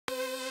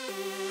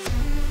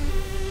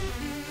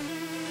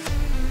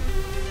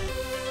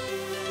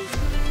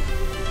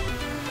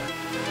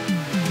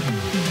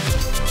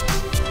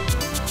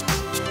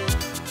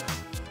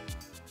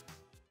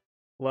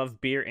Love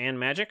beer and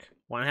magic?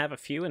 Want to have a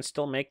few and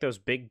still make those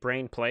big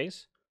brain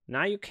plays?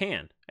 Now you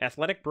can.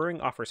 Athletic Brewing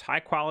offers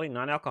high-quality,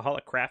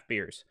 non-alcoholic craft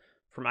beers.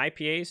 From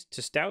IPAs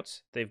to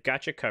stouts, they've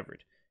got you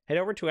covered. Head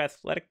over to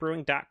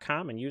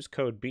athleticbrewing.com and use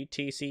code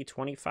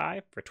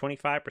BTC25 for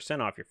 25%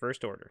 off your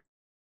first order.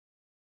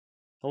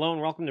 Hello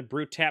and welcome to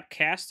Brew Tap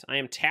Cast. I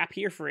am Tap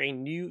here for a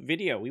new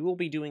video. We will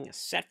be doing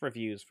set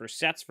reviews for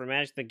sets for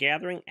Magic the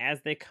Gathering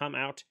as they come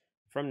out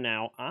from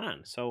now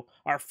on. So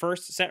our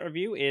first set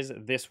review is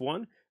this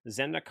one,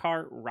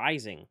 Zendikar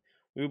Rising.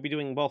 We will be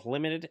doing both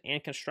limited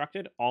and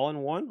constructed all in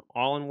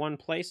one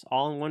place,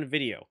 all in one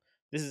video.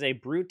 This is a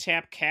Brew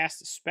Tap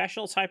Cast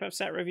special type of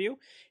set review.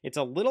 It's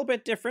a little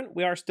bit different.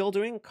 We are still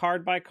doing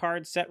card by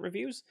card set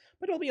reviews,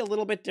 but it'll be a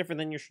little bit different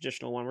than your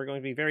traditional one. We're going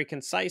to be very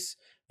concise,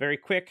 very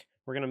quick.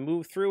 We're going to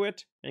move through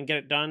it and get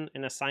it done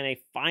and assign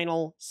a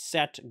final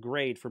set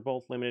grade for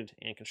both limited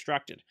and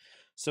constructed.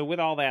 So with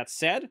all that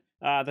said,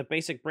 the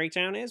basic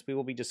breakdown is we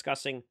will be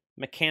discussing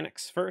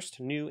mechanics first,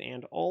 new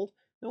and old.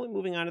 Then we'll be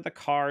moving on to the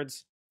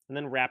cards and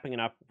then wrapping it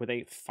up with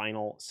a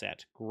final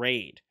set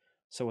grade.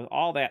 So with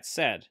all that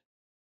said,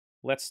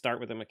 let's start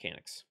with the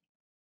mechanics.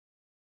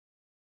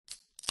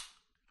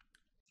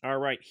 All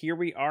right, here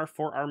we are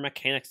for our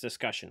mechanics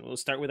discussion. We'll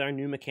start with our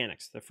new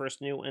mechanics. The first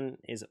new one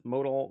is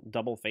modal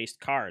double-faced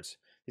cards.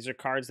 These are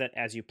cards that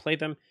as you play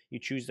them, you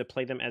choose to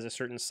play them as a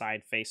certain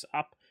side face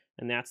up,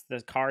 and that's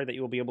the card that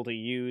you will be able to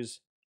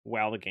use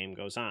while the game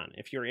goes on.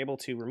 If you're able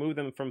to remove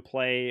them from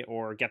play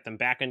or get them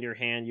back into your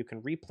hand, you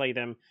can replay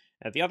them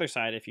at the other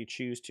side if you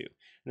choose to.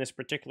 In this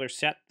particular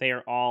set, they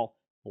are all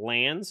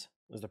lands.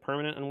 There's a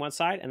permanent on one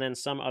side, and then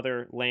some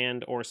other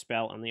land or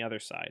spell on the other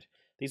side.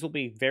 These will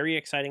be very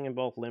exciting in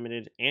both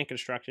limited and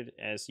constructed,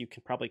 as you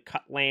can probably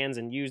cut lands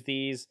and use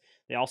these.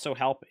 They also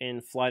help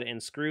in flood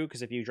and screw,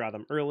 because if you draw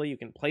them early, you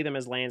can play them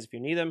as lands if you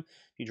need them.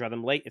 If you draw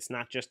them late, it's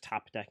not just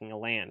top decking a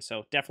land.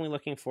 So definitely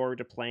looking forward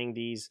to playing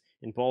these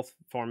in both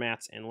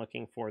formats and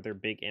looking for their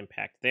big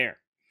impact there.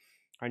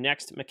 Our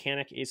next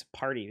mechanic is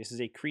Party. This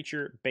is a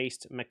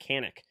creature-based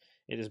mechanic.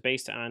 It is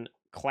based on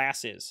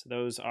classes.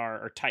 Those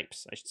are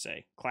types, I should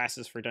say.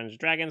 Classes for Dungeons &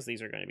 Dragons.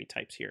 These are going to be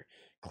types here.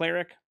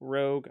 Cleric,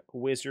 Rogue,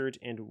 Wizard,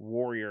 and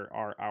Warrior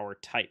are our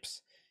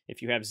types.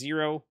 If you have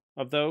 0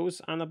 of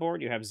those on the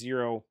board, you have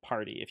 0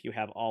 party. If you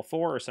have all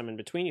 4 or some in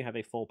between, you have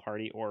a full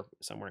party or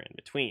somewhere in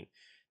between.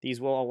 These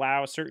will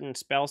allow certain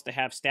spells to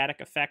have static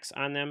effects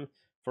on them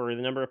for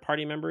the number of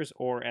party members,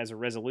 or as a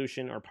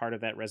resolution, or part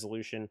of that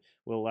resolution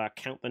will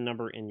count the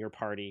number in your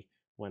party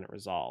when it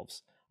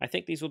resolves. I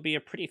think these will be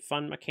a pretty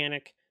fun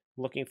mechanic.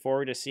 Looking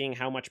forward to seeing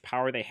how much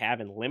power they have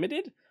in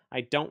limited.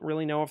 I don't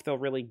really know if they'll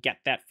really get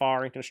that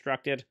far in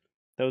constructed.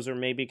 Those are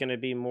maybe going to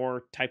be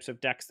more types of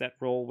decks that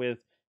roll with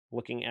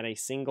looking at a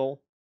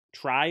single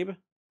tribe,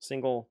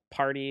 single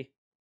party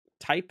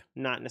type,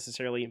 not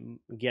necessarily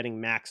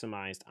getting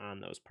maximized on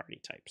those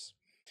party types.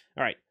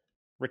 All right,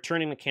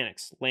 returning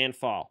mechanics,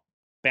 landfall.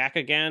 Back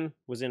again,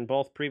 was in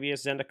both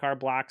previous Zendikar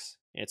blocks.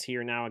 It's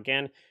here now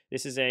again.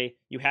 This is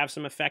you have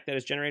some effect that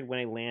is generated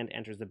when a land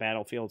enters the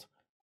battlefield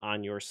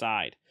on your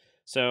side.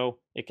 So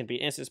it can be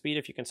instant speed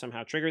if you can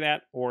somehow trigger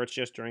that, or it's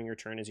just during your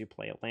turn as you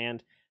play a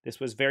land. This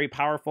was very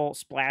powerful,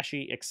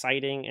 splashy,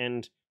 exciting,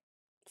 and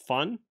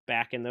fun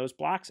back in those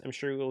blocks. I'm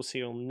sure we will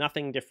see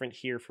nothing different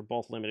here for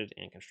both limited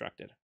and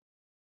constructed.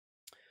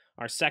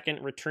 Our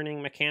second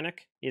returning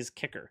mechanic is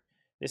Kicker.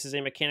 This is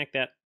a mechanic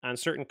that on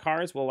certain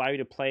cards will allow you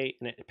to pay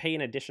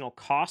an additional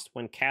cost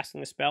when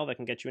casting a spell that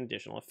can get you an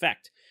additional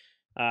effect.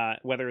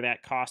 Whether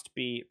that cost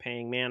be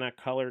paying mana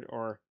colored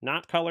or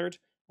not colored,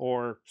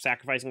 or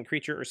sacrificing a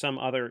creature, or some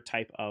other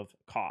type of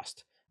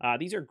cost.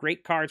 These are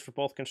great cards for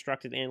both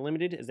constructed and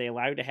limited, as they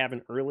allow you to have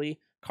an early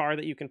card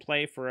that you can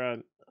play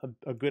for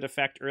a good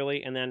effect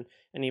early, and then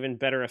an even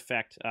better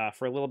effect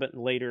for a little bit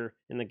later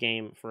in the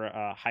game for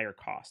a higher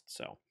cost.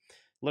 So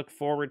look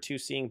forward to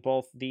seeing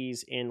both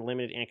these in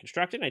limited and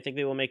constructed. I think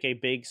they will make a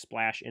big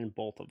splash in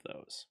both of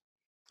those.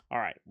 All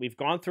right, we've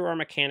gone through our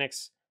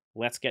mechanics.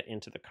 Let's get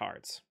into the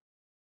cards.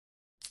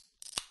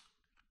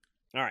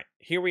 All right,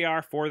 here we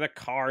are for the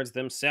cards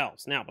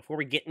themselves. Now, before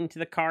we get into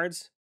the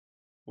cards,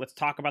 let's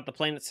talk about the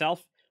plane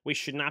itself. We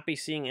should not be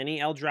seeing any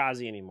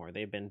Eldrazi anymore.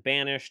 They've been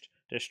banished,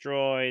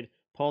 destroyed,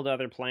 pulled to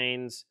other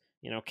planes,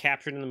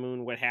 captured in the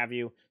moon, what have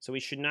you. So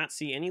we should not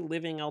see any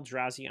living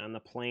Eldrazi on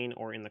the plane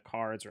or in the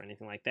cards or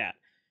anything like that.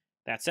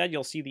 That said,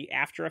 you'll see the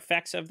after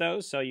effects of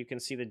those, so you can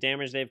see the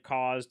damage they've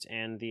caused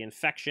and the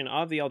infection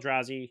of the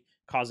Eldrazi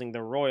causing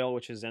the Roil,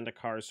 which is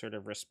Zendikar's sort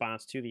of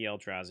response to the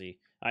Eldrazi,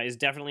 is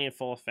definitely in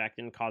full effect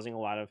and causing a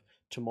lot of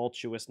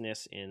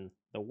tumultuousness in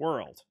the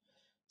world.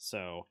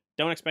 So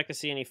don't expect to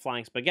see any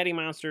flying spaghetti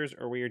monsters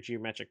or weird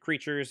geometric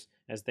creatures,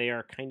 as they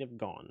are kind of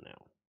gone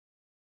now.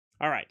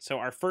 All right, so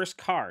our first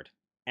card,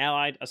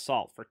 Allied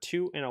Assault. For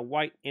 2 and a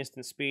white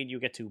instant speed, you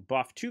get to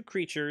buff 2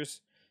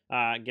 creatures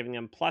giving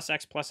them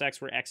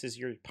 +X, where X is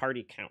your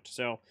party count.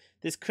 So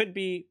this could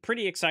be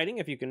pretty exciting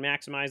if you can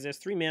maximize this.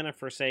 3 mana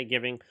for, say,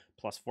 giving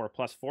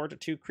 +4/+4 to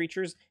 2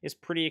 creatures is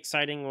pretty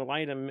exciting. Will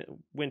item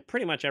win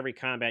pretty much every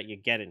combat you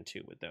get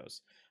into with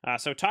those.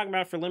 So talking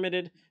about for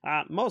limited,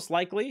 most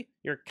likely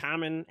your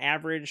common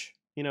average,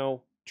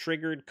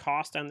 triggered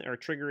cost on, or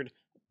triggered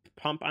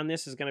pump on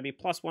this is going to be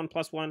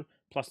 +1/+1,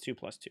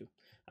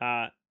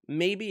 +2/+2.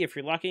 Maybe if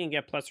you're lucky, you can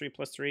get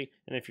 +3/+3,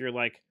 and if you're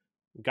like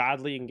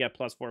godly, you can get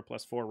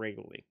 +4/+4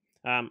 regularly.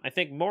 I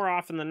think more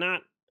often than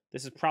not,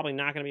 this is probably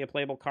not going to be a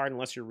playable card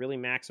unless you're really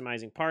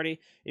maximizing party.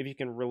 If you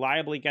can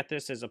reliably get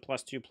this as a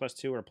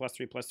 +2/+2 or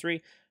 +3/+3,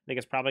 I think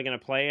it's probably going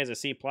to play as a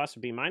C+ or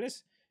B-.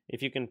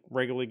 If you can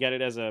regularly get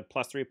it as a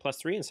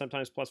 +3/+3 and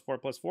sometimes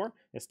 +4/+4,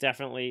 it's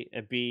definitely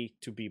a B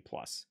to B+.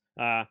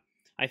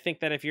 I think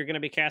that if you're going to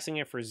be casting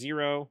it for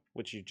 0,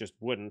 which you just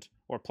wouldn't,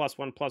 or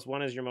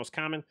 +1/+1 is your most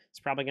common, it's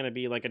probably going to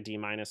be like a D-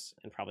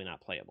 and probably not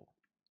playable.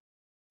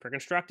 For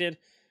constructed,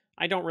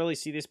 I don't really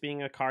see this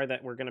being a card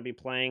that we're going to be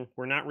playing.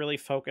 We're not really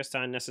focused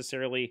on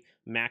necessarily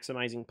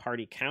maximizing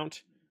party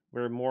count.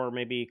 We're more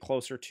maybe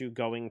closer to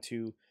going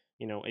to,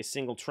 a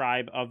single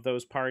tribe of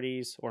those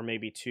parties, or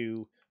maybe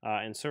two,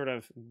 and sort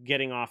of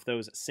getting off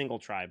those single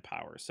tribe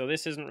powers. So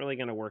this isn't really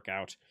going to work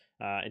out.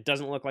 It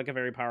doesn't look like a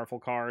very powerful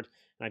card,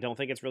 and I don't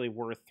think it's really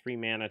worth 3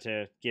 mana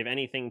to give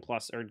anything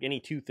or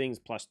any 2 things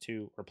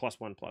 +2 or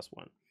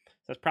 +1/+1.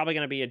 So it's probably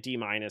going to be a D-.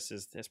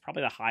 is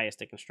probably the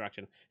highest it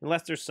constructed,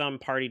 unless there's some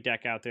party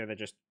deck out there that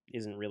just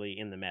isn't really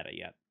in the meta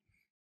yet.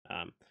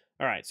 All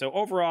right, so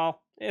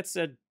overall, it's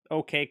a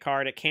okay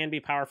card. It can be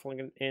powerful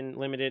in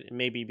limited, and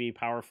maybe be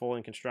powerful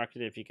in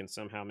constructed if you can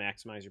somehow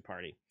maximize your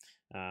party.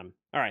 All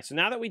right, so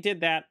now that we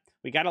did that,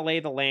 we got to lay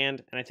the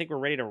land, and I think we're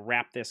ready to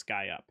wrap this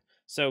guy up.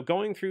 So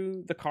going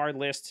through the card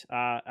list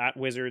at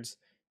Wizards,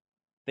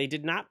 they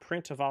did not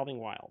print Evolving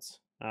Wilds.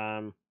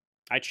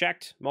 I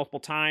checked multiple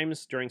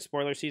times during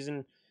spoiler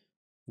season,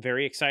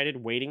 very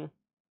excited, waiting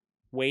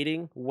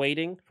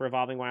for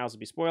Evolving Wilds to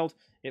be spoiled.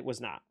 It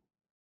was not.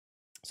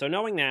 So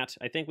knowing that,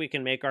 I think we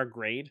can make our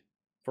grade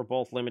for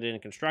both limited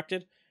and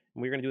constructed,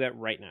 and we're going to do that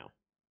right now.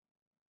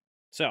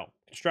 So,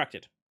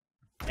 constructed,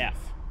 F.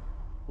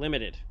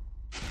 Limited,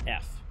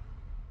 F.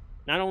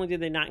 Not only did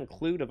they not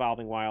include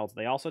Evolving Wilds,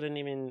 they also didn't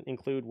even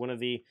include one of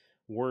the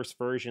worst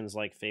versions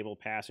like Fabled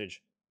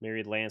Passage,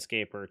 Myriad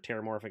Landscape, or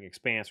Terramorphic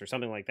Expanse, or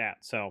something like that.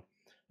 So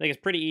I think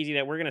it's pretty easy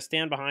that we're going to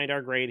stand behind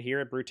our grade here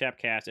at Brew Tap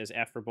Cast as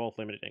F for both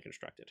limited and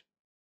constructed.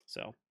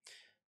 So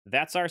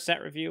that's our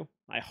set review.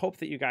 I hope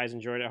that you guys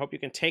enjoyed it. I hope you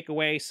can take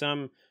away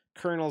some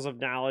kernels of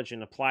knowledge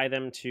and apply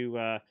them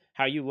to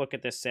how you look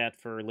at this set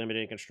for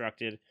limited and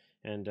constructed,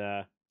 and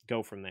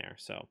go from there.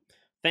 So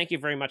thank you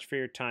very much for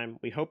your time.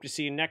 We hope to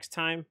see you next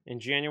time in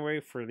January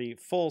for the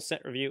full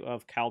set review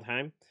of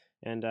Kaldheim,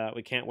 and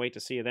we can't wait to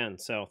see you then.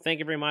 So thank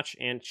you very much,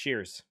 and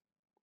cheers.